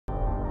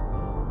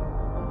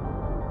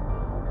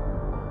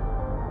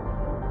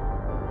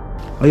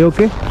ஐயோ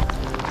ஓகே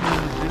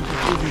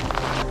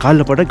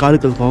காலில் பட காலு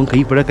கழுப்பாங்க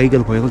கைப்பட கை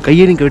கழுப்பாங்க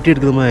கையை நீங்கள் வெட்டி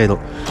எடுக்கிற மாதிரி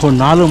ஆயிடும் ஒரு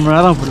 4 மணி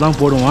நேரம் அப்படி தான்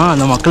போடுவான்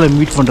அந்த மக்களை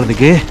மீட்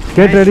பண்ணுறதுக்கு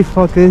கேட் ரெடி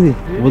ஃபாக்கு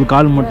ஒரு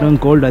கால் மட்டும்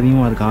கோல்டு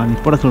அதிகமாக இருக்கான்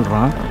இப்பட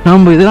சொல்கிறான்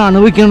நம்ம இதெல்லாம்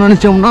அனுபவிக்கணும்னு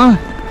நினச்சோம்னா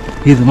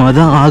இது மாதிரி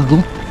தான்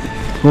ஆகும்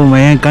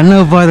என் கண்ணை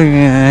பாருங்க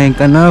என்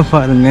கண்ணை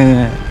பாருங்க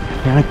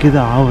எனக்கு இது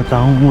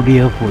ஆபத்தாகவும்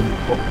முடிய போகுது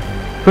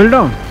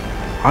சொல்லிட்டோம்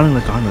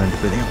ஆளுங்களை காணும்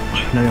 2 பேரையும்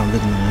நிறையா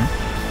வந்துருந்தாங்க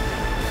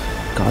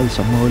கால்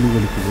செம்ம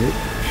வலிக்குது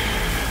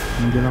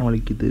இங்கெல்லாம்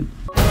வலிக்குது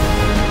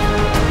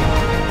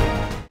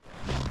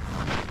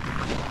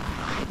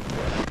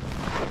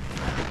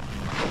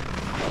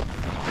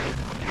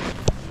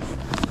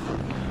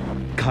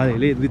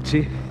காலையில் எழுந்திரிச்சு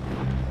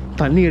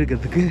தண்ணி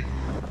எடுக்கிறதுக்கு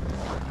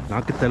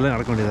நாக்குத்தெல்லாம்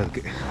நடக்க வேண்டியதாக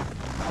இருக்குது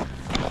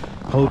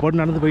அவர்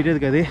பாட்டு நடந்து போயிட்டே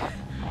இருக்காது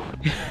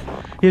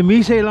என்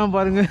மீசையெல்லாம்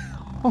பாருங்கள்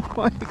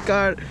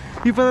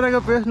இப்போ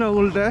தானே பேசினேன்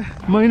உங்கள்கிட்ட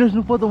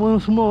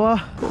 -39 சும்மாவா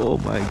ஓ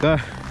மை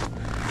காட்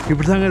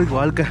இப்படி தாங்க இருக்குது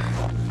வாழ்க்கை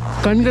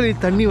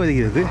கண்களில் தண்ணி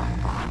வருகிறது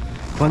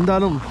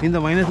வந்தாலும் இந்த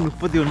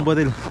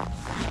 -39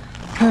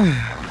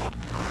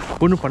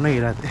 ஒன்றும் பண்ண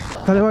இயலாது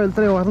தலைவா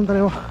வரும்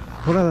தலைவா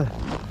போடாத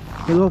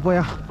எதுவோ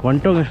போயா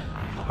வந்துட்டோங்க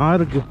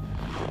ஆறுக்கு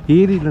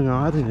ஏரி இல்லைங்க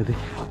ஆறுங்க இது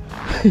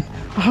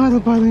ஆறு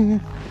பாருங்க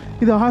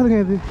இது ஆறுங்க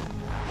இது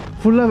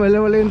ஃபுல்லாக வெள்ளை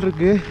வெள்ளைன்னு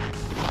இருக்கு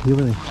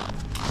இவன்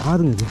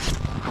ஆறுங்க இது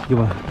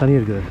இவன் தண்ணி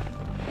இருக்குது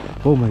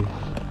ஓ மை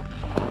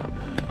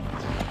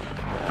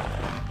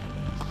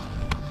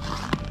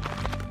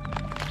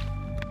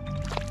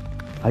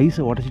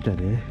ஐஸை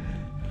உடச்சிட்டாரு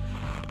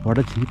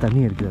உடச்சி தண்ணி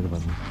எடுக்கிறாரு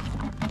பாருங்க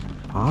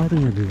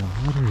ஆறுங்க இது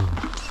ஆறு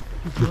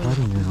இது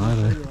பாருங்க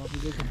ஆறு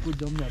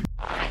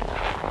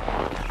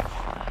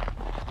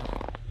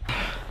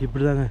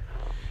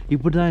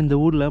இப்படி தான் இந்த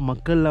ஊரில்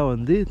மக்கள்லாம்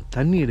வந்து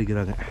தண்ணி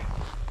எடுக்கிறாங்க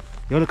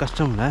எவ்வளோ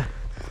கஷ்டம் இல்லை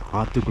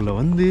ஆற்றுக்குள்ளே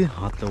வந்து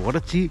ஆற்றை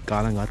உடச்சி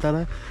காலங்காத்தால்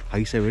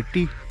ஐஸை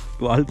வெட்டி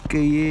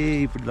வாழ்க்கையே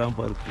இப்படி தான்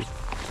பாருக்கு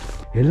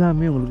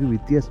எல்லாமே உங்களுக்கு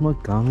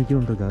வித்தியாசமாக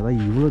காமிக்கணுன்றதுக்காக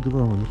தான் இவ்வளோ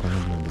தூரம் வந்து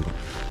காமிக்க வந்துடும்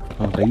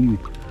அவன் கை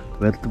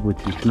வெறுத்து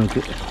போச்சு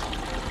விஷ்ணுக்கு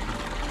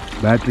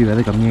பேட்ரி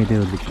வேறு கம்மியாகிட்டே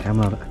வருது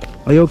கேமராவில்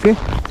ஐயோ okay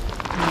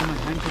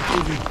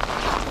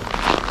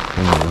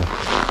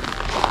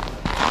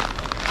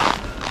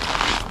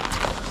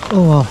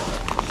Oh wow.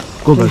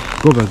 Go back.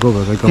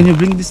 Can you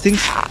bring these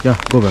things? Yeah,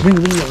 go back. Bring.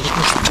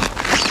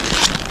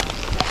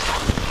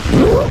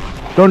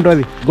 Don't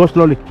worry, go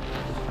slowly.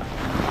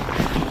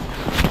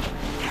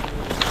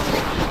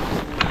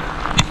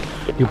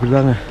 இப்படி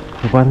தாங்க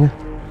பாருங்க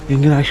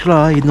எங்கே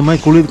ஆக்சுவலாக இந்த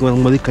மாதிரி குளிருக்கு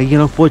வரும்போது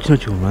கையெல்லாம் போச்சுன்னு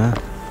வச்சுக்கோங்க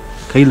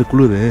கையில்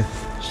குளிர்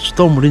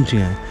சுத்தம்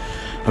முடிஞ்சுங்க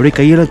அப்படியே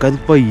கையெல்லாம்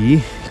கருப்பாகி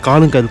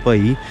காலும்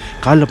கருப்பாகி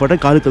காலில் பட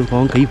காலு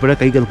கருப்பாகும் கைப்பட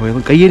கை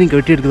கருப்பாகும் கையை நீங்கள்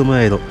வெட்டி எடுக்கிற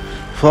மாதிரி ஆயிடும்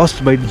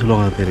ஃபாஸ்ட் பைட்னு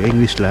சொல்லுவாங்க அது பேர்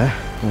இங்கிலீஷில்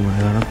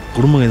ஆனால்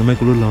குடும்பம் இது மாதிரி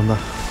குளிரில்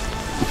வந்தால்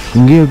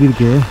இங்கேயே எப்படி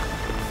இருக்கு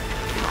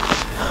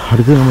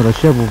அடுத்து நம்ம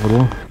ரஷ்யா போக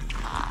போகிறோம்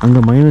அங்கே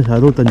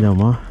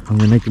 -65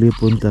 அங்கே என்ன கிளியே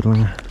போகுதுன்னு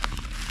தர்றாங்க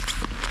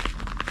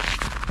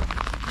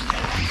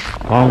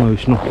வாங்க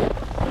விஷ்ணு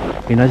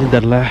என்னாச்சும்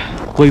தெரில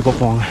போய்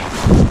பார்ப்போங்க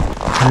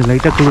அது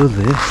லைட்டாக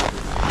குளிருது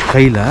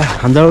கையில்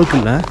அந்த அளவுக்கு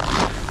இல்லை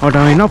பட்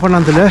அவன் என்ன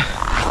பண்ணான்னு தெரியல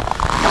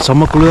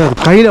செம்ம குளிராக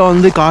இருக்குது கையில்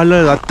வந்து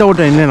காலில் ரத்த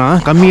ஓட்டம் இல்லைன்னா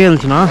கம்மியாக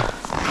இருந்துச்சுன்னா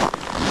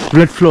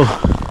ப்ளட் ஃப்ளோ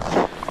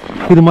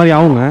இது மாதிரி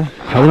ஆகுங்க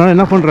அதனால்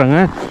என்ன பண்ணுறாங்க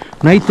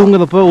நைட்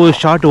தூங்குறப்போ ஒரு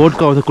ஷார்ட்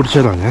ஓட்கா வந்து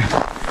குடிச்சிடுறாங்க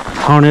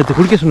அவனை நேற்று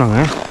குடிக்க சொன்னாங்க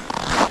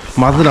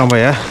மறந்துடாம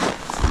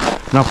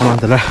என்ன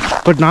பண்ணலாம் தெரியல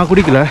பட் நான்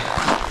குடிக்கல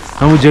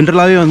நமக்கு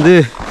ஜென்ரலாகவே வந்து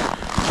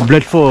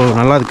ப்ளட் ஃப்ளோ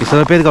நல்லா இருக்குது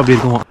சில பேருக்கு அப்படி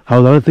இருக்கும்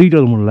அவரால் தூக்கிட்டு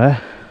வர முடியல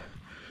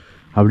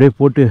அப்படியே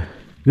போட்டு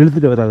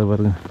இழுத்துட்டு வராது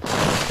பாருங்க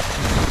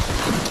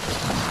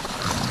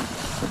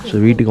ஸோ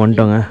வீட்டுக்கு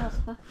வந்துட்டோங்க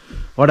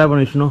what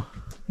happen Vishnu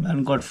Man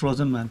got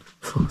frozen, man.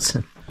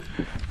 Frozen.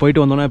 போயிட்டு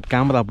வந்தோன்னே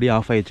கேமரா அப்படியே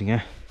ஆஃப் ஆகிடுச்சுங்க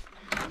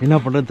என்ன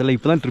பண்ணுறது தெரியல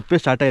இப்போ தான் ட்ரிப்பே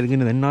ஸ்டார்ட்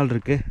ஆகிருக்குன்னு 2 நாள்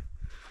இருக்குது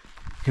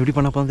எப்படி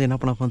பண்ண போகிறது என்ன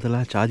பண்ண போகிறது தெரியல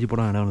சார்ஜ்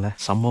போட இடம் இல்லை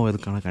சம்பவம்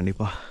இருக்கான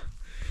கண்டிப்பாக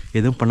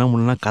எதுவும் பண்ண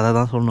முடியலன்னா கதை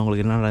தான் சொல்லணும்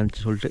உங்களுக்கு என்ன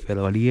நடந்துச்சு சொல்லிட்டு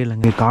வேறு வழியே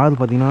இல்லைங்க கார்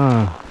பார்த்தீங்கன்னா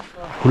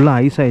ஃபுல்லாக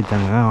ஐஸ்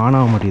ஆகிடுச்சாங்க ஆன்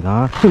ஆக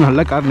மாட்டேதான்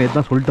நல்ல கார் நேற்று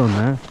தான் சொல்லிட்டு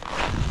வந்தேன்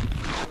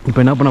இப்போ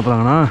என்ன பண்ண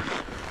போகிறாங்கன்னா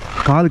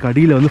காருக்கு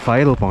அடியில் வந்து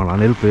ஃபயர்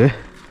வைப்பாங்களாம் நெருப்பு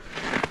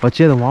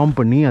வச்சு அதை வார்ம்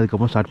பண்ணி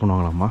அதுக்கப்புறம் ஸ்டார்ட்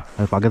பண்ணுவாங்களாம்மா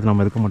அது பக்கத்தில்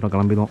நம்ம இருக்க மாட்டோம்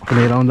கிளம்பிடுவோம்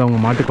நேராக வந்து அவங்க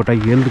மாட்டு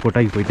கொட்டாய் 7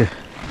 கொட்டாய்க்கு போயிட்டு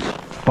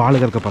பால்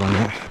கறக்க போகிறாங்க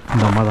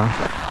இந்த அம்மா தான்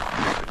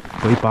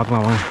போய்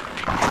பார்க்கலாம் வாங்க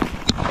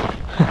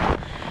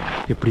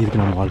எப்படி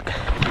இருக்குது நம்ம வாழ்க்கை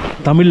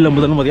தமிழில்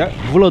முதல் முறையாக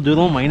இவ்வளோ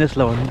தூரம்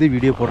மைனஸில் வந்து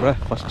வீடியோ போடுற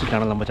ஃபஸ்ட்டு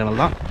சேனல் நம்ம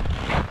சேனல் தான்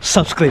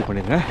சப்ஸ்கிரைப்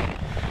பண்ணிடுங்க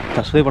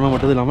சப்ஸ்கிரைப் பண்ண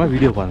மட்டும் இல்லாமல்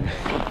வீடியோ பாருங்கள்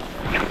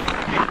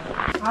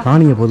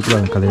ராணியை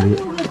பொறுத்துறாங்க கடையிலேயே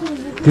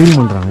க்ளீன்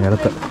பண்ணுறாங்க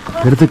இடத்த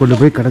எடுத்து கொண்டு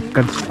போய்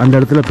அந்த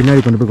இடத்துல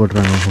பின்னாடி கொண்டு போய்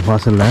கொட்டுறாங்க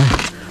வாசலில்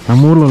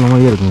நம்ம ஊரில் உள்ள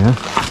மாதிரியே இருக்குங்க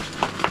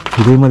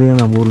இதே மாதிரியே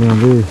நம்ம ஊர்லேயும்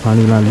வந்து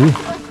சாணிலாம் அள்ளி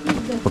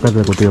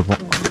பக்கத்தில் கொட்டி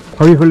வைப்போம்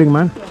How are you feeling,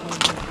 man?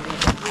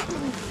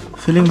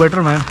 Feeling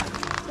better, man.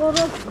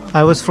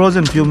 I was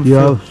frozen. You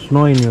have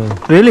snow in your...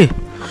 Really?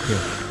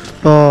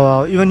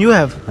 Yeah. Even you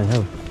have? I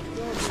have.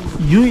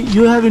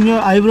 You have in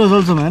your eyebrows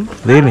also, man.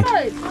 Really?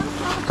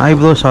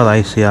 Eyebrows are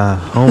ice,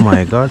 yeah. Oh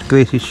my god,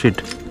 crazy shit.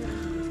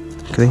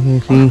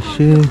 Crazy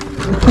shit.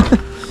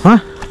 Huh?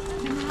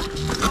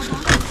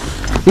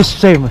 It's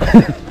same.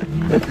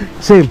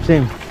 Same.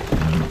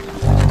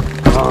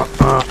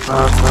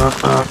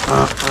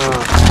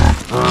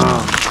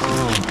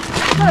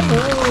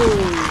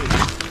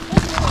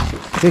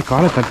 ஏய்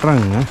காலை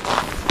கட்டுறாங்க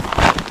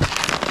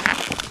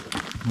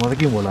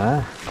முதக்கையும் போல்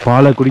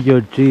பாலை குடிக்க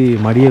வச்சு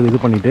மடியை இது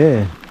பண்ணிவிட்டு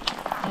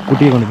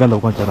குட்டியை கொண்டு போய் அந்த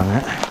உட்காந்துறாங்க.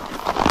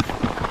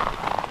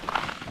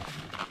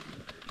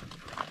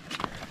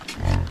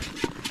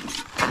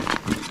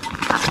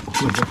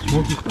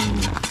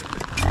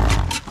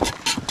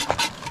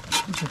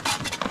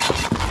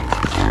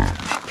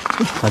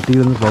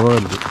 சட்டியிலேருந்து புகை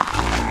வருது.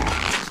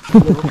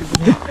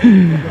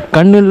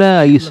 கண்ணில்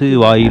ஐஸு,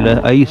 வாயில்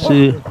ஐஸு,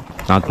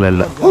 நாக்கில்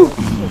இல்லை.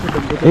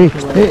 ஏய்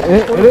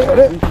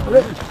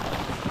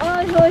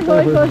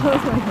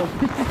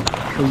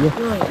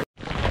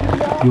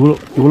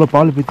இவ்வளோ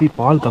பால் பித்தி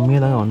பால்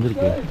கம்மியாக தாங்க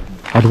வந்திருக்கு.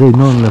 அடுத்து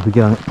இன்னொன்று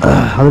பிக்கிறாங்க.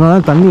 அதனால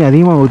தண்ணி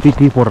அதிகமாக ஊற்றி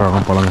டீ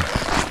போடுறாங்க பழங்க.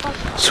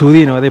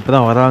 சூரியன் வரை இப்போ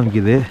தான் வர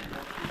ஆரம்பிக்குது.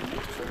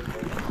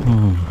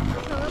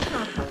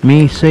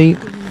 மீசை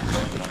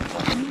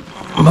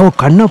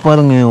கண்ணை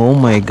பாருங்க. Oh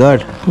my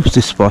God, how is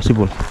this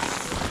possible?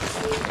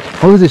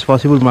 How is this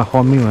possible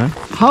for me, man?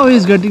 How he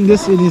is getting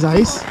this in his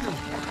eyes?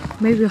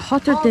 Maybe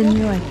hotter than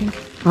you, I think.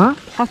 Huh?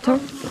 Hotter.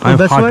 I'm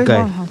that's hot why,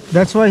 guy.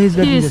 That's why he's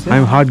getting this.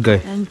 I'm hot guy.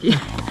 And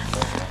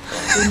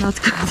you're not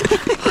good.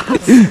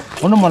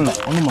 ஒன்றும் பண்ணல.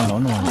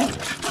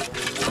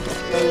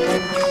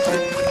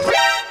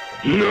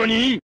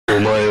 NANI? お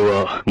前は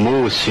も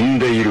う死ん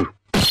でいる。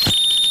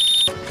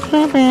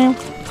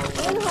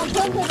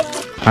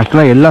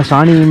ஆக்சுவலாக எல்லா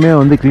சாணியுமே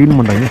வந்து clean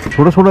பண்ணுறாங்க.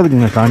 சுட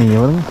இருக்குங்க சாணியை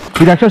வருங்க.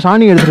 இது ஆக்சுவலாக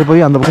சாணி எடுத்துகிட்டு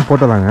போய் அந்த பக்கம்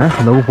போட்டுறாங்க.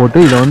 அந்த பக்கம் போட்டு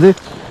இதை வந்து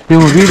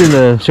இவங்க வீடு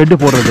இந்த ஷெட்டு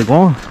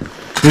போடுறதுக்கும்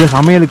இல்லை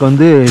சமையலுக்கு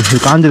வந்து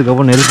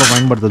காஞ்சதுக்கப்புறம் நெருப்பை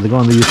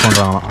பயன்படுத்துறதுக்கும் வந்து யூஸ்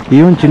பண்ணுறாங்களாம்.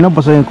 ஈவன் சின்ன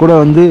பசங்க கூட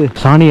வந்து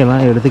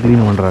சாணியெல்லாம் எடுத்து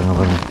க்ளீன் பண்ணுறாங்க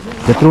பாருங்க.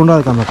 எத்தனை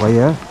இருக்குது அந்த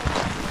பையன்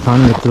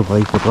சாணி எடுத்துகிட்டு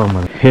பைக் போட்டுற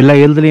மாதிரி. எல்லா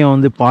எழுதுலையும்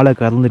வந்து பாலை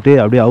கறந்துட்டு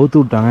அப்படியே அவுத்து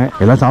விட்டாங்க.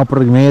 எல்லாம்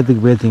சாப்பிட்றதுக்கு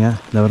மேயத்துக்கு போயிடுச்சிங்க.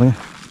 இந்த பாருங்க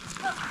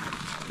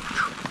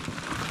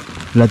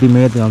எல்லாத்தையும்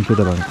மேயத்துக்கு அனுப்பிச்சு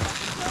விட்டுறாங்க.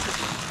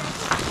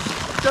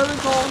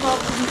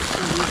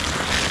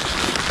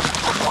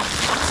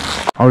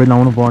 அப்படி நான்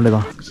ஒன்றும் போக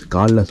வேண்டியதான்.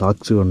 காலில்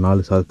சாக்ஸு ஒரு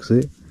 4 சாக்ஸு,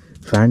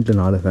 ஃபேண்ட்டு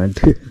 4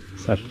 ஃபேண்ட்டு,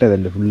 சட்டை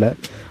 2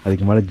 ஃபுல்லாக,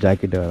 அதுக்கு மேலே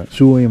ஜாக்கெட்டு வேறு,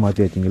 ஷூவையும்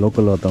மாற்றி வச்சிங்க.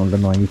 லோக்கலில்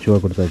ஒருத்தவங்கள்ட்ட வாங்கி ஷூவை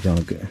கொடுத்தாச்சு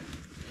அவனுக்கு.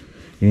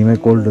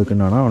 இனிமேல் கோல்டு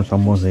இருக்குன்னா அவன்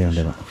சம்பவம் செய்ய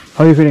வேண்டியதான்.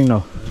 How are you feeling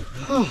now?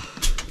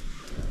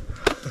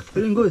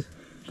 Feeling good.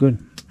 Good.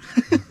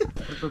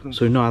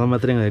 So இன்னும் அதை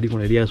மாத்திரம்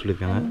எங்களை ரெடியாக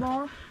சொல்லியிருக்காங்க.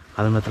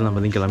 அதை மாத்திரம் நம்ம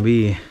வந்து கிளம்பி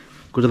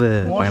குதிரை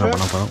பயணம்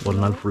பண்ண போகிறோம். ஒரு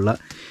நாள் ஃபுல்லாக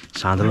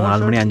சாயந்தரம்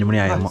 4 மணி 5 மணி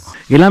ஆயிடுமா.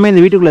 எல்லாமே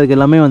இந்த வீட்டுக்குள்ளே இருக்க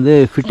எல்லாமே வந்து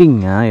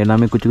ஃபிட்டிங்க,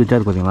 எல்லாமே குச்சி குச்சாக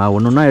இருக்கு பார்த்தீங்களா.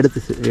 ஒன்று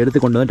எடுத்து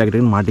கொண்டு வந்து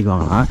டக்குன்னு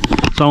மாட்டிக்குவாங்களாம்.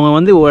 ஸோ அவங்க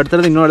வந்து ஒரு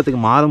இடத்துல இன்னொரு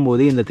இடத்துக்கு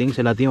மாறும்போது இந்த திங்ஸ்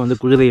எல்லாத்தையும் வந்து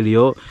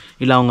குதிரையிலையோ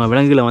இல்லை அவங்க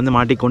விலங்குகளை வந்து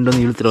மாட்டி கொண்டு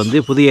வந்து இழுத்துட்டு வந்து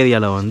புது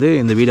ஏரியாவில் வந்து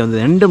இந்த வீடை வந்து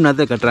 2 மணி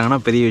நேரத்தில் கட்டுறாங்கன்னா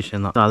பெரிய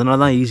விஷயம் தான். அதனால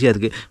தான் ஈஸியாக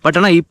இருக்குது. பட்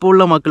ஆனால் இப்போ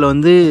உள்ள மக்கள்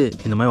வந்து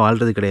இந்த மாதிரி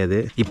வாழ்கிறது கிடையாது.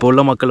 இப்போ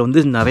உள்ள மக்கள் வந்து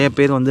நிறைய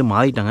பேர் வந்து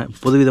மாறிட்டாங்க,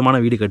 புதுவிதமான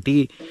வீடு கட்டி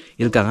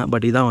இருக்காங்க.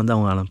 பட் இதான் வந்து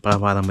அவங்க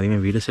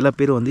பாரம்பரியமாக வீடு. சில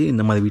பேர் வந்து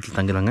இந்த மாதிரி வீட்டில்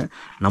தங்குறாங்க.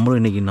 நம்மளும்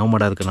இன்றைக்கி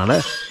நவமாடாக இருக்கிறனால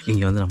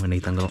இங்கே வந்து நம்ம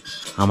இன்றைக்கி தங்குறோம்.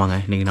 ஆமாங்க,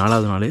 இன்றைக்கி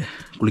 4வது நாள்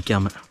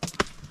குளிக்காமல்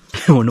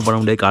ஒன்றும் பண்ண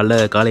முடியாது.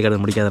 காலை கடை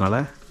முடிக்காதனால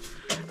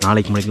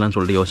நாளைக்கு முடிக்கலாம்னு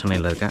சொல்லிட்டு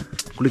யோசனையில் இருக்கேன்.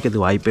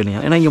 குளிக்கிறதுக்கு வாய்ப்பே இல்லையா.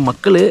 ஏன்னா இங்கே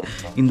மக்கள்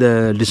இந்த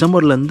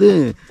டிசம்பர்லேருந்து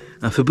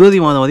பிப்ரவரி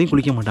மாதம் வரையும்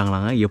குளிக்க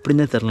மாட்டாங்களாங்க.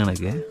 எப்படின்னே தெரில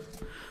எனக்கு.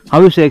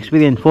 How is your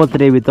experience 4th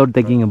day without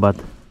taking a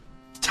bath?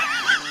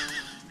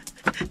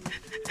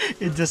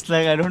 It's just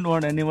like I don't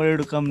want anybody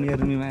to come near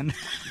me, man.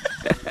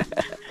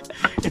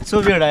 It's so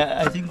weird.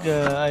 I think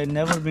I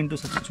never been to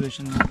such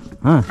situation.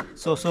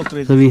 So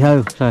crazy. So we have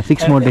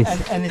 6 more days.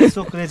 And it's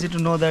so crazy to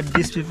know that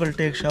these people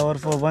take shower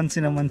for once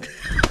in a month.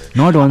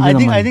 Not once in a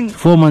month. I think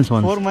 4 months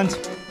once. 4 months.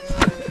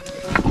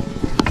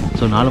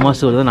 So 4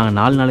 மாதத்துக்கு வருது. நாங்கள்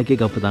 4 நாளைக்கே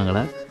cup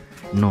தாங்கலை.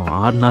 இன்னும்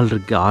 6 நாள்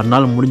இருக்குது. 6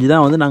 நாள் முடிஞ்சு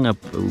தான் வந்து நாங்கள்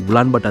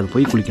உலான்பட்டார்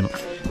போய் குளிக்கணும்.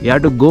 We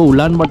have to go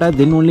உலான்பட்டார்,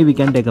 then only we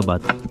can take a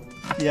bath.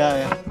 Yeah.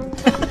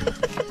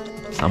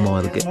 சம்பவம்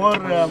இருக்குது.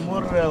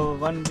 More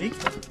 1 week.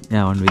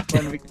 Yeah, 1 week.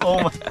 1 week. Oh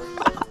my.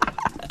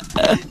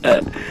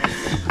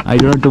 I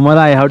don't know,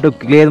 tomorrow I have to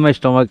clear my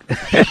stomach.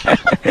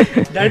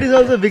 That is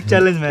also a big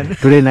challenge, man.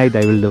 Today night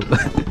I will do.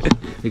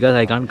 Because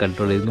I can't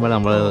control. இதுக்கு மேலே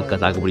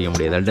நம்மளால் தாக்கு பிடிக்க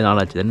முடியாது. 2 நாள்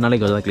ஆச்சு. 2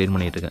 நாளைக்கு தான் க்ளீன்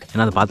பண்ணிகிட்டு இருக்கேன்.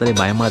 ஏன்னா அதை பார்த்தாலே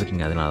பயமாக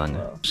இருக்குங்க. அதனால தாங்க.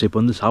 ஸோ இப்போ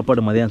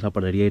வந்து மதியம்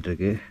சாப்பாடு ரெடி ஆகிட்டு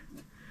இருக்கு.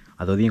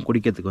 அது வரையும்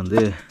குடிக்கிறதுக்கு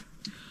வந்து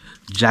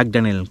ஜாக்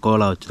டேனியல்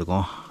கோலா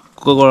வச்சுருக்கோம்.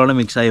 கோலாவில்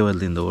மிக்ஸ் ஆகி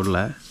வருது இந்த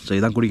ஊரில். ஸோ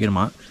இதான்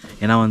குடிக்கணுமா.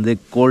 ஏன்னா வந்து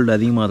கோல்டு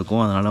அதிகமாக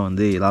இருக்கும். அதனால்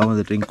வந்து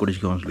ஏதாவது ட்ரிங்க்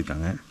குடிச்சிக்கோன்னு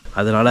சொல்லியிருக்காங்க.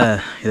 அதனால்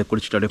இதை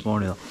குடிச்சிட்டு அப்படியே போக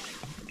வேண்டியதான்.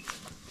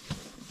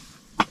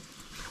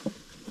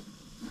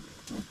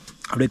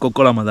 அப்படியே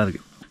கொக்கோலாமல் தான்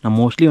இருக்குது. நான்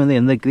மோஸ்ட்லி வந்து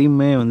எந்த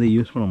க்ரீமே வந்து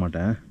யூஸ் பண்ண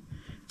மாட்டேன்.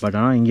 பட்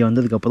ஆனால் இங்கே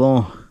வந்ததுக்கப்புறம்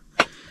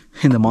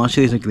இந்த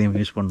மாய்ஸ்சரைசர் க்ரீம்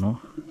யூஸ் பண்ணோம்.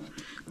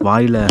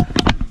 வாயில்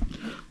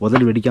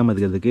உதடு வெடிக்காமல்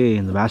இருக்கிறதுக்கு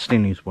இந்த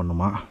வேஸ்லைன் யூஸ்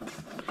பண்ணணுமா.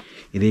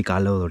 இதே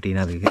காலைல ஒரு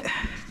ரொட்டீனாக இருக்குது.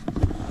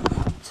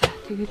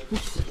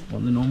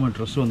 வந்து நோமல்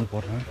ட்ரெஸ்ஸு வந்து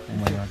போடுறேன்.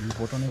 அது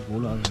போட்டோன்னே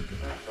கோல் ஆகுது.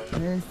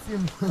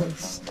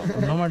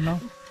 நோமாட்னா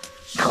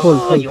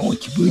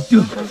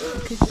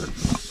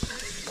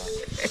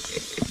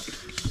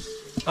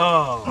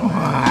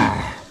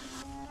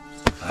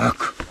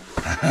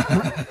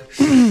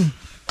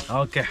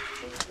ஓகே.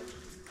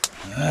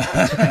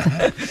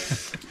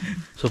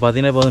 ஸோ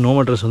பார்த்தீங்கன்னா இப்போ வந்து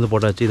நோமல் ட்ரெஸ் வந்து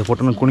போட்டாச்சு. இதை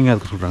போட்டோன்னா கூலிங்காக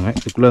இருக்க சொல்கிறாங்க.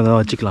 இதுக்குள்ளே எதாவது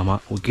வச்சுக்கலாமா,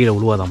 கீழே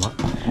விழுவாதாமா.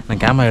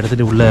 நான் கேமரா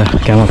எடுத்துகிட்டு உள்ளே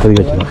கேமரா பதிவு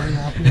வச்சுக்கலாம்.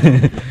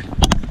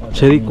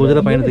 சரி,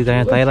 குதிரை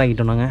பயணத்துக்கு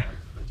தயாராகிட்டோம். நாங்கள்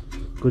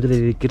குதிரை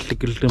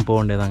கிட்டு போக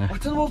வேண்டியதாங்க.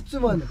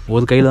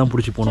 ஒரு கையில் தான்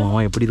பிடிச்சி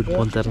போகணுமாமா, எப்படி இருக்கு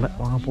போகணும்னு தெரில.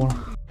 வாங்க போகலாம்.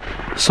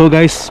 ஸோ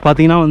கைஸ்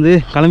பார்த்தீங்கன்னா வந்து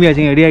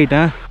கிளம்பியாச்சுங்க, ரெடி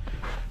ஆகிட்டேன்.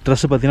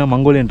 ட்ரெஸ்ஸு பார்த்தீங்கன்னா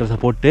மங்கோலியன் ட்ரெஸ்ஸை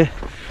போட்டு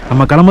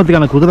நம்ம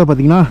கிளம்புறதுக்கான குதிரை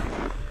பார்த்தீங்கன்னா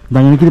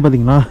நாங்கள் நிற்கிது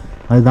பார்த்தீங்களா,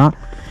 அதுதான்.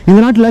 இந்த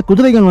நாட்டில்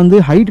குதிரைகள் வந்து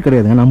ஹைட்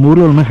கிடையாதுங்க. நம்ம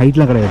ஊரில் ஒரு மாதிரி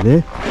ஹைட்லாம் கிடையாது,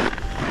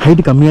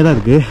 ஹைட்டு கம்மியாக தான்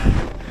இருக்குது.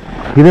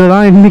 இதில்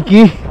தான்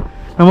இன்றைக்கி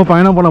நம்ம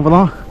பயணம் போனப்போ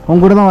தான்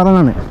அவங்க கூட தான் வரேன்.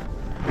 நான்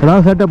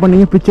ஏதாவது செட்டப்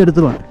பண்ணிங்க பிச்சு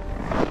எடுத்துருவேன்,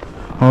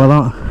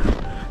 அவ்வளோதான்.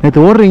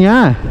 நேற்று ஓடுறீங்க,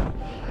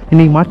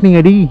 இன்றைக்கி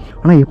மாட்டினீங்க அடி.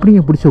 ஆனால்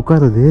எப்படிங்க பிடிச்சி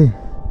உட்காருது,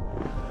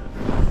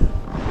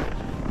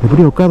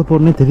 எப்படி உட்கார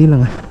போகிறேன்னே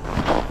தெரியலங்க.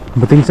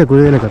 இப்போ திங்ஸை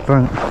குதிரையில்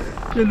கட்டுறாங்க.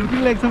 You're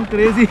looking like some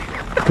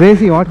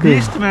crazy what?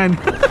 beast, man.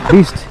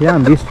 Beast? Yeah,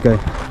 I'm beast guy.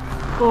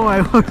 Oh,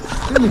 I want.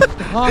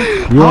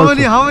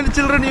 How many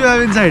children you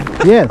have inside?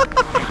 Yes.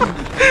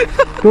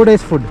 2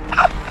 days food.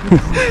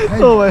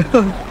 Oh my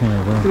God.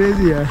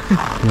 Crazy, yeah.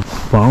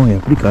 பாவம்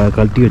எப்படி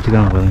கழட்டி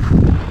வச்சுக்காங்க பாருங்க.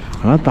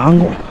 ஆனால்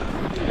தாங்கும்.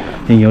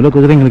 நீங்கள் எவ்வளோ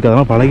குதிரைங்களுக்கு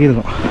அதெல்லாம்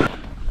பழகிருக்கும்.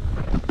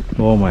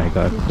 Oh my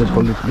God.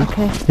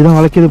 இதான்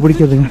வளைக்கிறது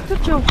பிடிக்கிறதுங்க.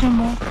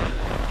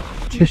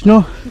 Krishna,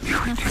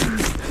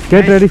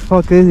 get ready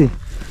for crazy.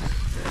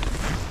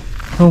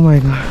 Oh my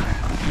god.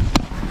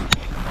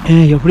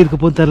 எப்படி இருக்க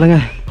போது தெரிலங்க.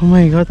 Oh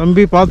my god.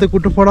 தம்பி பார்த்து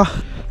கூட்டு போடா,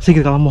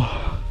 சீக்கிரம் கிளம்போம்.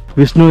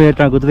 விஷ்ணு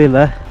ஏட்டான் குதிரையில்.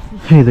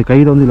 இது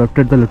கையில் வந்து லெஃப்ட்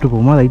எடுத்தால் லெஃப்ட்டு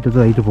போகுமா, ரைட்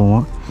எடுத்தால் ரைட்டு போகுமா.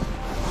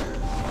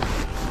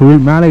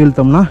 மேலே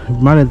இழுத்தோம்னா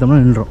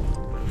நின்றோம்.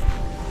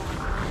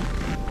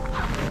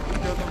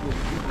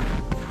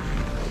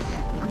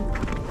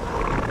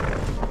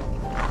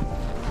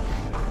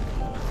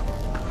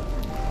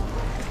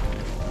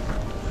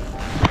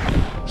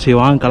 சரி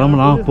வாங்க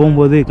கிளம்பலாம்.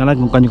 போகும்போது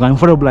கொஞ்சம்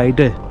கம்ஃபர்டபுள்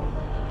ஆகிட்டு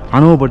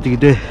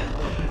அனுபவப்படுத்திக்கிட்டு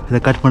இதை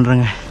கட்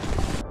பண்ணுறேங்க.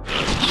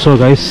 So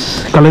guys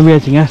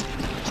கிளம்பியாச்சுங்க.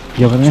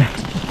 இங்கே பாருங்க,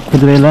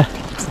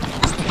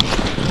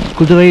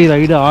 குதிரை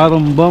ரைடு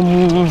ஆரம்பம்.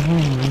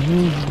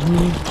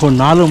 ஒரு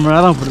 4 மணி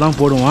நேரம் அப்படி தான்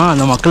போடுவான்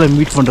அந்த மக்களை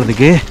மீட்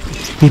பண்ணுறதுக்கு.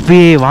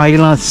 இப்போயே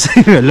வாயெல்லாம்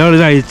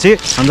வெள்ளாடு ஆகிடுச்சு.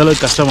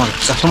 அந்தளவுக்கு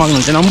கஷ்டமாக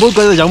இருந்துச்சு.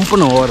 நம்மளுக்கு அதை ஜம்ப்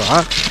பண்ண ஓவரா,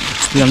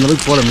 இது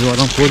அந்தளவுக்கு போட மெதுவாக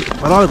தான் போகுது.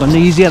 பரவாயில்ல,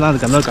 கொஞ்சம் ஈஸியாக தான்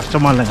இருக்குது, அந்தளவுக்கு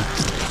கஷ்டமாக இல்லைங்க.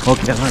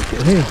 ஓகே தான்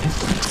இருக்குது.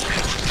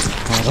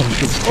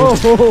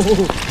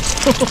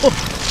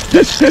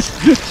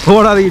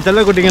 போடாதீங்க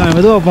செல்ல குட்டிங்க, நான்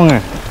மெதுவாக போங்க.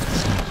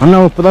 அண்ணா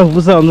இப்போ தான்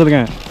புதுசாக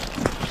வந்திருக்கேன்.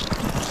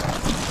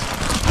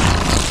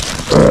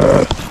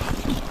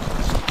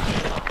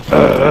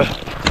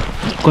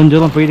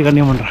 கொஞ்சம் தான் போயிட்டு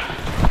கண்டிப்பாக பண்ணுறேன்.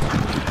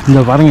 இந்த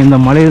பாருங்கள், இந்த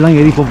மலையில் தான்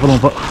ஏறி போகிறோம்.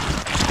 இப்போ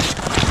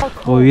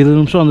ஒரு 20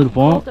 நிமிஷம்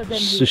வந்துருப்போம்.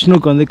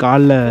 விஷ்ணுக்கு வந்து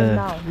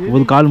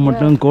ஒரு கால்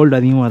மட்டும் கோல்டு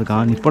அதிகமாக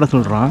இருக்கான், நிப்பாட்ட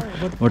சொல்கிறான்.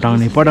 பட்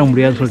அவன் நிப்பாட்ட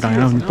முடியாதுன்னு சொல்லிட்டாங்க.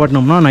 ஏன்னா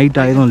நிப்பாட்டினோம்னா நைட்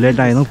ஆகிடும்,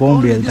 லேட் ஆகிடும், போக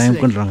முடியாது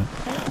டைமுக்குன்றாங்க.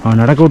 அவன்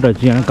நடக்க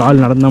விட்டாச்சு. ஏன்னா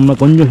கால் நடந்தோம்னா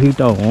கொஞ்சம்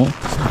ஹீட் ஆகும்.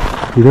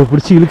 இதை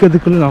பிடிச்சி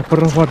இழுக்கிறதுக்குள்ளே நான்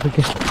அப்புறம்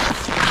பாட்டுருக்கேன்.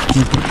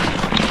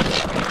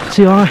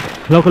 சரி வா,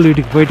 லோக்கல்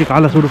வீட்டுக்கு போயிட்டு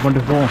காலை சூடு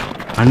பண்ணிட்டு போவோம்.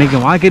 அன்றைக்கி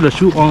மார்க்கெட்டில்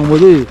ஷூ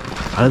வாங்கும்போது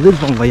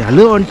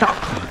அழுவ வந்துட்டான்.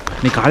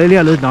 இன்னைக்கு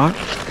காலையிலேயே அழுதுட்டான்.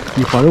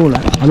 இப்போ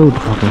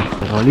அழுவிட்டு பார்க்கலாம்.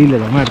 வழியில்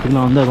இதெல்லாம்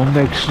எடுத்துக்கலாம் வந்து ரொம்ப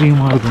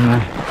எக்ஸ்ட்ரீமாக இருக்குங்க.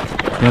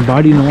 என்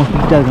பாடி இன்னமும்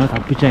ஹீட்டாக இருக்குங்க.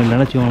 தப்பிச்சேன்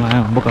இல்லைன்னா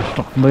வச்சுக்கோங்களேன், ரொம்ப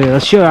கஷ்டம். நம்ம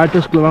ரஷ்யா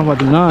ஆர்டிஸ்ட்லாம்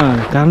பார்த்தீங்கன்னா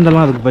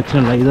கரண்டெல்லாம் அதுக்கு பிரச்சனை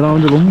இல்லை. இதெல்லாம்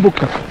வந்து ரொம்ப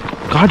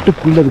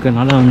காட்டுக்குள்ளே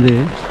இருக்கிறதுனால வந்து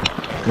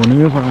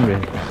ஒன்றுமே பண்ண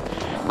முடியாது.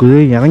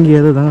 குதிரை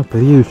இறங்கியது தாங்க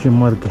பெரிய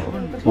விஷயமா இருக்குது.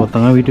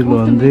 ஒருத்தவங்க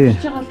வீட்டுக்குள்ளே வந்து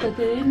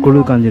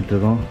குளிர்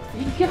காஞ்சிட்ருக்கோம்.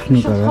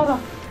 விஷ்ணுக்காக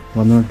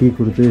வந்தோம், டீ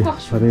கொடுத்து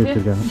வரைய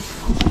வச்சுருக்காங்க.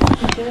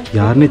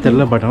 யாருன்னே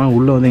தெரில, பட் ஆனால்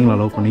உள்ளே வந்து எங்களை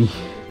அலோவ் பண்ணி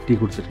tea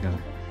குடிச்சிருக்காங்க.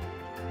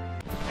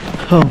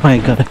 Oh my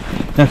God,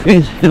 N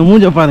face, என்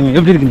மூஞ்ச பாருங்கள்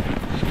எப்படி இருக்குங்க.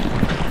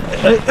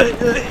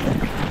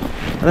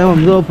 தலைவா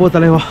மெதுவாக போ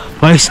தலைவா,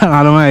 வயசாக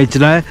காலமாக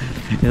ஆயிடுச்சுல.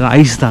 இது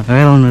ஐஸ் தான்,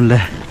 வேறு ஒன்றும் இல்லை.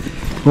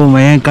 ஓ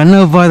என் கண்ணை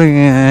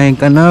பாருங்க,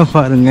 என் கண்ணை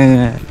பாருங்க.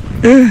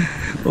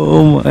 ஓ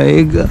மை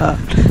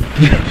காட்,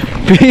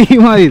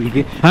 பேய் மாதிரி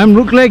இருக்கு. I am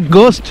look like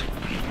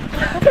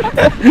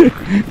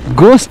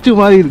ghost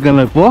மாதிரி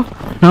இருக்கல. இப்போது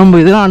நம்ம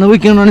இதெல்லாம்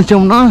அனுபவிக்கணும்னு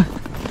நினச்சோம்னா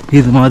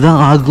இது மாதிரி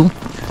தான் ஆகும்.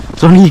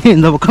 ஸோ நீங்கள்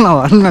இந்த பக்கம் நான்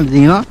வரணும்னு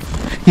நினச்சிங்கன்னா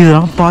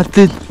இதெல்லாம்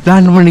பார்த்து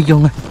பிளான்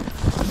பண்ணிக்கோங்க.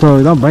 ஸோ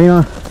இதுதான்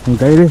பயம்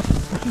என் கையில்.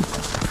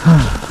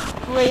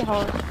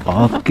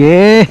 Okay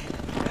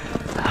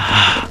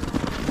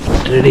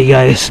ready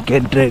guys,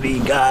 get ready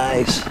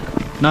guys.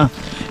 நான்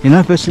என்ன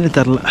பேசுனே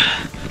தெரில.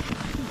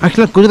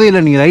 ஆக்சுவலாக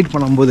குதிரையில் நீங்கள் ரைட்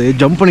பண்ணும்போது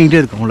ஜம்ப்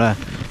பண்ணிக்கிட்டே இருக்கோம்ல,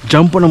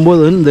 ஜம்ப்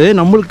பண்ணும்போது வந்து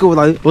நம்மளுக்கு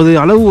ஒரு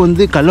அளவு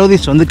வந்து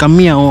கலோரிஸ் வந்து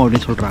கம்மியாகும்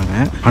அப்படின்னு சொல்கிறாங்க.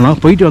 ஆனால்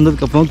போயிட்டு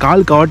வந்ததுக்கப்புறம்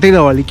கால்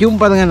கவட்டையில் வலிக்கும்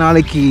பாருங்கள்.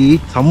 நாளைக்கு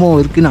சம்பவம்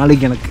இருக்குது.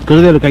 நாளைக்கு எனக்கு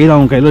குதிரையில் கையில்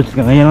அவங்க கையில்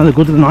வச்சுருக்காங்க. ஏன்னா அந்த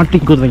குதிரை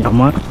நாட்டிக்கு குதிரைங்க,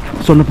 அம்மா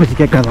சொன்ன பேச்சு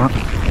கேட்காதான்.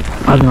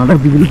 அதனால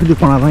இப்படி இழுத்துட்டு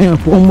போனால் தான்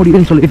எனக்கு போக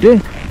முடியும்னு சொல்லிட்டு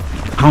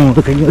அவங்க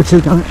வந்து கையில்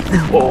வச்சுருக்காங்க.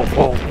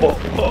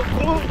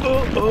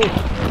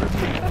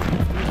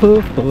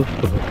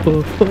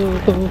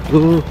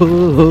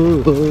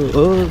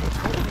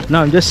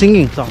 Now I'm just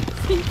singing song.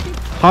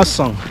 Hours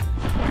song.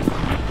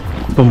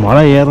 இப்போ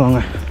மலை ஏறுவாங்க,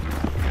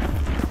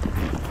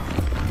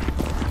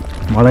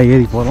 மலை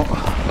ஏறி போகிறோம்.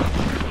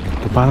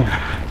 இப்போ பாருங்க,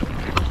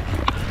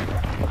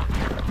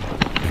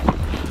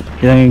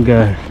 இதான்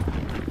எங்கள்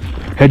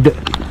ஹெட்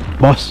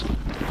பாஸ்.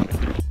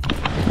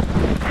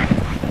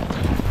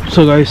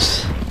 ஸோ கைஸ்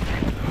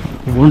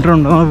 1.5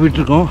 மணி நேரம்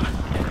போயிட்டுருக்கோம்.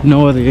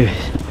 இன்னும் ஒரு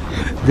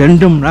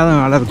 2 மணி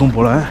நேரம் வேலை இருக்கும்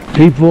போல்.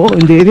 இப்போது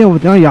இந்த ஏரியா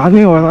பார்த்தீங்கன்னா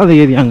யாருமே வராத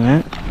ஏரியாங்க.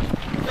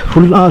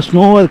 ஃபுல்லாக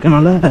ஸ்னோவாக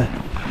இருக்கனால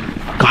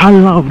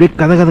கால்லாம் அப்படியே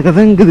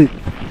கதைங்குது,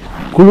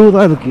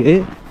 குழுவாக இருக்குது.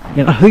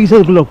 ஏன்னா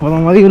ரீசர்க்குள்ளே போகிற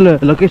மாதிரி உள்ள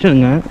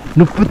லொக்கேஷனுங்க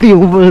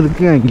 39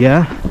 இருக்குங்க. இங்கே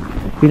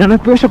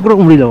என்னால் பேசக்கூட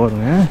முடியல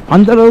பாருங்க,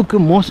 அந்தளவுக்கு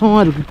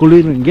மோசமாக இருக்குது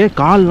குளிர். இங்கே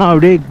கால்லாம்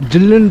அப்படியே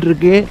ஜில்லுன்னு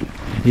இருக்கு.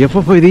 எப்போ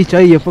போய் ரீச்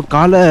ஆகி எப்போ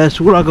காலை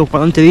சூடாக்க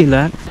போதான்னு தெரியல.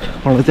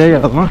 உனக்கு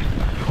தேவையாதான்?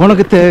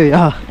 உனக்கு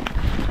தேவையா?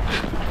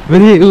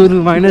 வெளியே ஒரு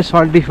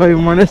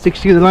 -45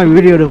 -60 இதெல்லாம்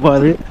வீடியோ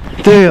எடுப்பார்.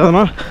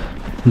 தேவையாதான்?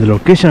 இந்த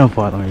லொக்கேஷனை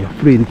பாருங்க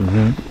எப்படி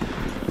இருக்குங்க.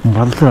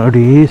 மரத்தில்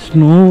அப்படியே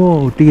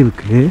ஸ்னோவாக ஒட்டி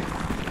இருக்குது,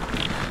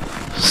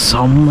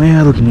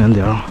 செம்மையாக இருக்குங்க. அந்த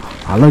இடம்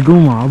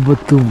அழகும்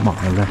ஆபத்தும்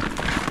இல்லை,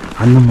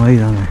 அந்த மாதிரி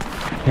தாங்க.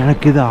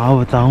 எனக்கு இது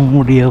ஆபத்தாகவும்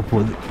முடிய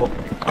போகுது.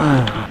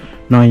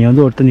 நான் இங்கே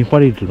வந்து ஒருத்தர்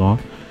நிப்பாடிட்டு இருக்கோம்.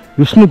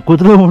 விஷ்ணு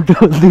குதிரை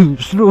மட்டும் வந்து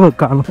விஷ்ணுவை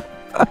காணும்,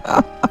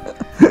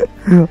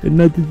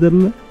 என்னாச்சு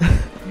தெரியல.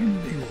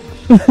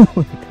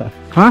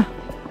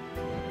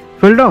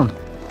 Fell down.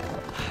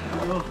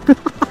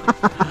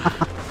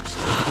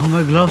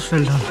 My gloves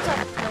fell down.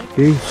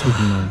 Hey,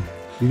 man.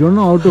 You don't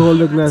know how to hold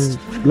the gloves.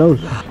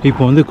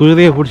 இப்போ வந்து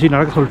குதிரையை பிடிச்சி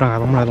நடக்க சொல்லிட்டாங்க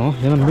ரொம்ப நேரம்.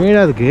 ஏன்னா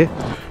மேடாக இருக்குது,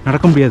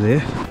 நடக்க முடியாது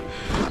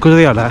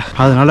குதிரையால்.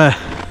 அதனால்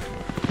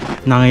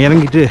நாங்கள்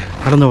இறங்கிட்டு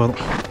நடந்து வரோம்.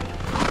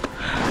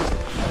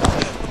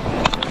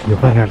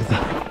 எப்போ அடுத்த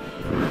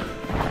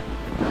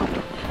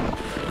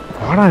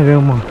வாடா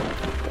வேகமா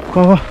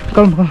வா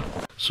கிளம்பு.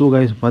 ஸோ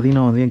கைஸ்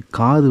பார்த்தீங்கன்னா வந்து என்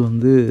காது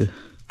வந்து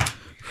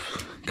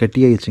கட்டி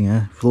ஆயிடுச்சுங்க,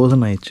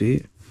 ஃப்ரோசன் ஆயிடுச்சு.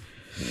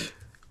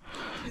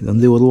 இது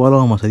வந்து 1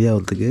 வாரம் ஆமாம்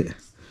சரியாகிறதுக்கு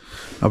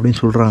அப்படின்னு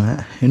சொல்கிறாங்க.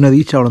 இன்னும்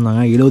ரீச்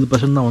ஆகலந்தாங்க,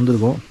 70% தான்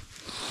வந்திருக்கோம்.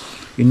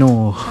 இன்னும்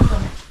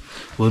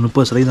ஒரு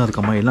 30% தான்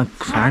இருக்காமா. எல்லாம்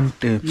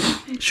ஃபேண்ட்டு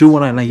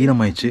ஷூவெல்லாம் எல்லாம்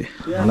ஈரமாயிடுச்சு.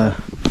 அதனால்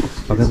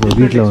பக்கத்தில்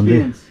வீட்டில் வந்து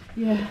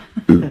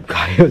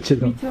காய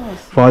வச்சுருக்கோம்.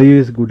 For you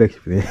is good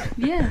experience.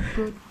 Yeah,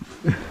 good.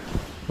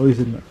 How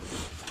is it now?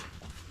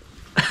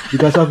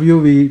 Because of you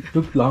we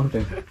took long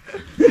time.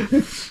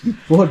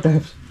 4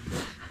 times.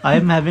 I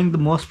am having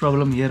the most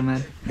problem here,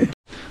 man.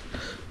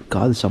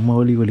 காது செம்ம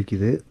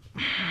வலிக்குது,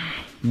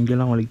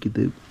 இங்கெல்லாம்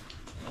வலிக்குது.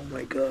 Oh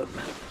my god,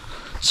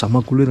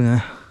 செம்ம குளிருங்க.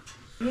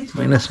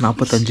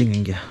 -45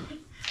 இங்கே.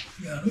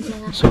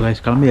 ஸோ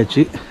கைஸ்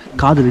கிளம்பியாச்சு.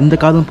 காது இந்த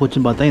காதும்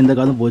போச்சுன்னு பார்த்தா இந்த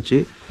காதும் போச்சு.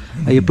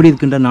 அது எப்படி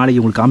இருக்குன்ற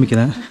நாளைக்கு உங்களுக்கு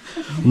காமிக்கிறேன்.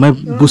 இந்த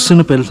மாதிரி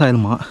புஷ்ஷுன்னு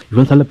பெருசாகிடுமா.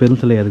 இவன் சொல்ல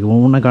பெருசில்லையா இருக்குது,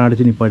 ஒவ்வொன்றா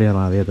காடிச்சு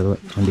நிப்பாடிடலாம். அதே தடவை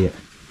வண்டியை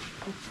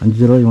 5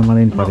 தடவை இவன்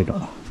நாளே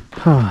நிப்பாட்டிட்டோம்.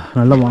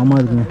 நல்லா வாமாக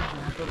இருக்குங்க.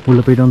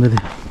 உள்ளே போய்ட்டு வந்தது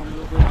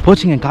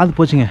போச்சுங்க, காது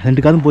போச்சுங்க,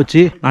 2 காதும்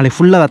போச்சு. நாளைக்கு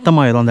ஃபுல்லாக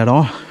ரத்தமாகிடும். அந்த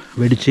இடம்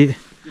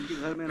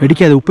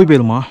வெடிக்காது, உப்பு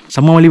போயிடுமா.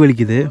 செம்ம வலி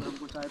வலிக்குது.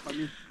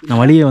 நான்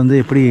வலியை வந்து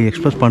எப்படி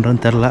எக்ஸ்பிரஸ்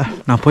பண்ணுறேன்னு தெரில.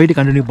 நான் போயிட்டு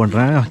கண்டினியூ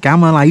பண்ணுறேன்.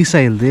 கேமராலாம் ஐஸ்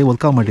ஆகிடுது,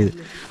 ஒர்க் ஆக மாட்டேது.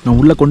 நான்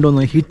உள்ளே கொண்டு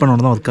வந்தேன், ஹீட்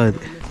பண்ணோன்னு தான் ஒர்க் ஆகுது.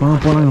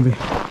 போனாங்க போய்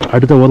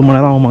அடுத்த 1 மணி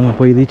நேரம் ஆகுமாங்க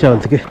போய் ரீச்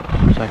ஆகிறதுக்கு.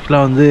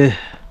 ஆக்சுவலாக வந்து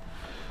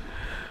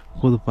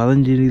ஒரு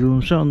 15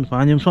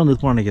 நிமிஷம் வந்து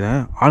இருப்போம் நினைக்கிறேன்.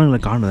 ஆளுங்களை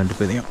காணும் 2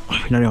 பேரையும்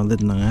பின்னாடி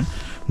வந்துட்டு இருந்தாங்க.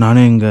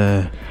 நானே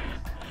எங்கள்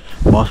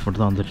பாஸ்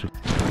மட்டும் தான் வந்துட்டு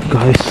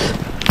காய்ஸ்.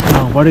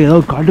 நான் பாடு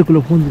ஏதாவது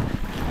காட்டுக்குள்ளே பூந்து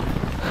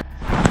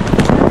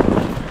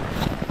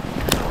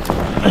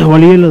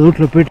வழியே இல்லை,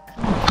 ரூட்டில் போய்ட்டு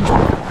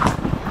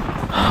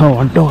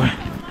வந்துட்டோங்க.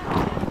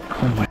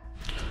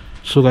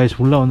 ஸோ காய்ஸ்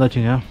உள்ளே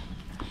வந்தாச்சுங்க.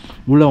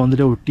 உள்ளே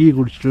வந்துட்டு ஒரு டீ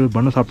குடிச்சிட்டு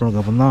பண்ண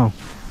சாப்பிட்டதுக்கப்புறம் தான்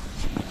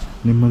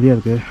நிம்மதியாக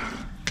இருக்குது.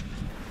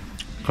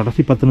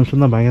 கடைசி 10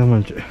 நிமிஷம் தான் பயங்கரமாக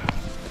இருந்துச்சு.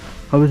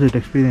 How was it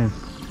experience?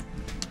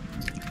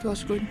 It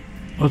was good.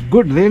 It was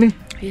good, really?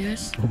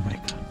 Yes. Oh my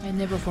god. I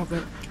never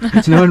forget.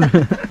 It's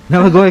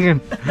never go again.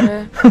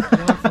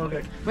 Never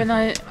forget. When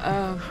I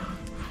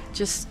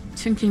just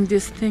thinking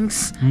these things,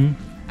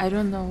 I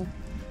don't know,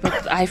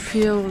 but I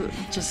feel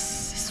just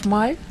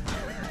smile.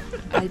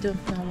 I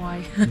don't know why.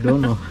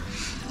 Don't know.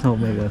 Oh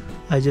my god.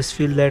 I just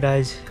feel that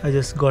I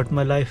just got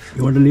my life.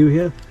 You want to live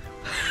here?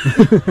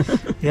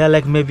 Yeah,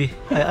 like maybe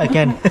I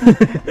can.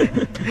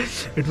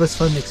 It was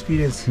fun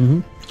experience.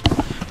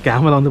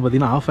 Camera வந்து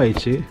பார்த்தீங்கன்னா of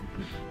ஆயிடுச்சு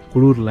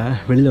குளூரில்.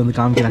 வெளியில் வந்து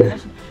காமிக்கிறாங்க.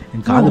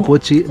 என் காது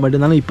போச்சு, but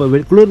இருந்தாலும் இப்போ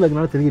குளூரில்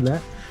இருக்கனால தெரியல,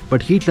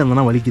 பட் ஹீட்டில்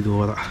இருந்தாலும் வலிக்குது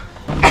ஓவரா.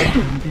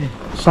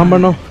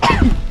 சாம்பண்ணம்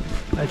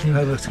I think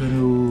I was going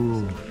to.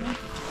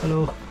 Hello.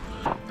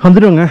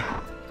 வந்துடுங்க.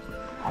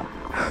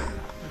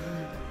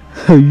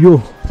 ஐயோ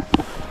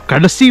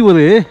கடைசி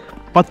ஒரு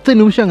 10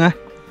 நிமிஷங்க,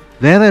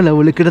 வேற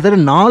லெவலு. கிட்டத்தட்ட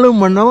 4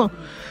 மணி நேரம்,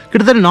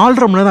 கிட்டத்தட்ட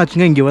 4.5 மணி நேரம்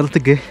ஆச்சுங்க இங்கே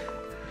வரத்துக்கு.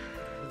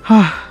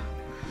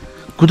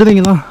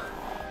 குதிரைங்க தான்.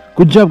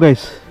 Good job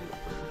guys.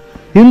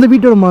 இந்த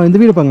வீடு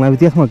பாங்களா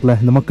வித்தியாசமாக இருக்குல்ல.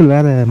 இந்த மக்கள்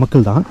வேறு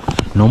மக்கள் தான்,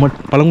 நம்ம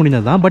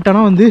பழங்குடியினர் தான், பட்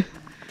ஆனால் வந்து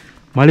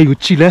மலை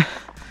உச்சியில்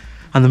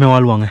அந்தமாதிரி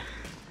வாழ்வாங்க.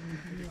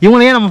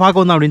 இவங்களையே நம்ம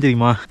பார்க்க வந்தோம் அப்படின்னு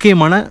தெரியுமா?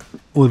 முக்கியமான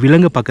ஒரு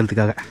விலங்கு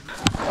பார்க்கறதுக்காக.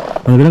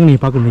 அந்த விலங்கு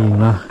நீங்கள்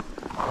பார்க்கணுங்களா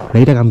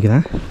லைட்டாக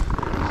காமிக்கிறேன்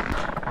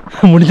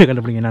முடிஞ்ச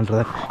கண்டுபிடிங்க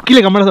என்னன்றதை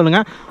கீழே கமெண்ட்டில்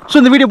சொல்லுங்கள். ஸோ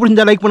இந்த வீடியோ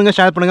பிடிச்சா லைக் பண்ணுங்கள்,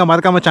 ஷேர் பண்ணுங்கள்,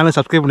 மறக்காமல் சேனல்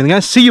சப்ஸ்கிரைப்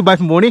பண்ணுங்கள். See you bye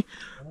from Bhuvani.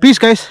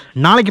 Peace guys.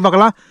 நாளைக்கு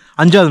பார்க்கலாம்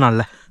 5வது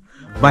நாளில்.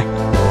 பாய்.